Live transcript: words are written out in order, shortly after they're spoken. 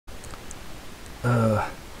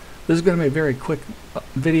This is going to be a very quick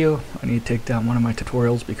video. I need to take down one of my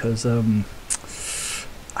tutorials because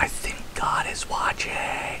I think God is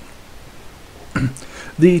watching.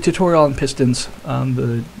 The tutorial on Pistons,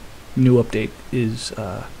 the new update is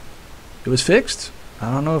it was fixed.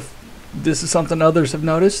 I don't know if this is something others have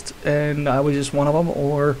noticed and I was just one of them,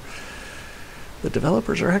 or the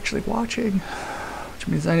developers are actually watching, which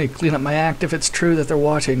means I need to clean up my act if it's true that they're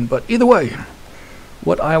watching. But either way,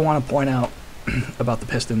 what I want to point out about the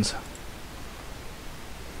Pistons,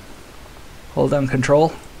 hold down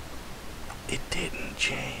control, it didn't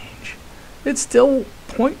change. It's still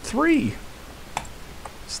 0.3.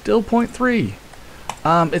 Still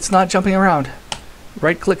 0.3. It's not jumping around.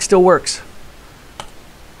 Right click still works.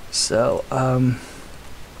 So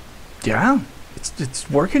yeah, it's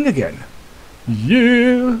working again.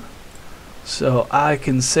 Yeah. So I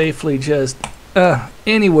can safely just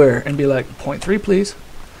anywhere and be like 0.3 please.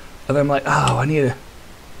 And then I'm like, oh, I need a,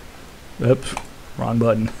 oops, wrong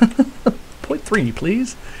button. 0.3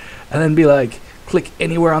 please. And then be like, click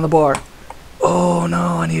anywhere on the bar. Oh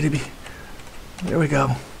no, I need to be, there we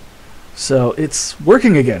go. So it's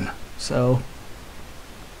working again. So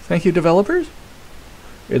thank you, developers.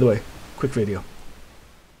 Either way, quick video.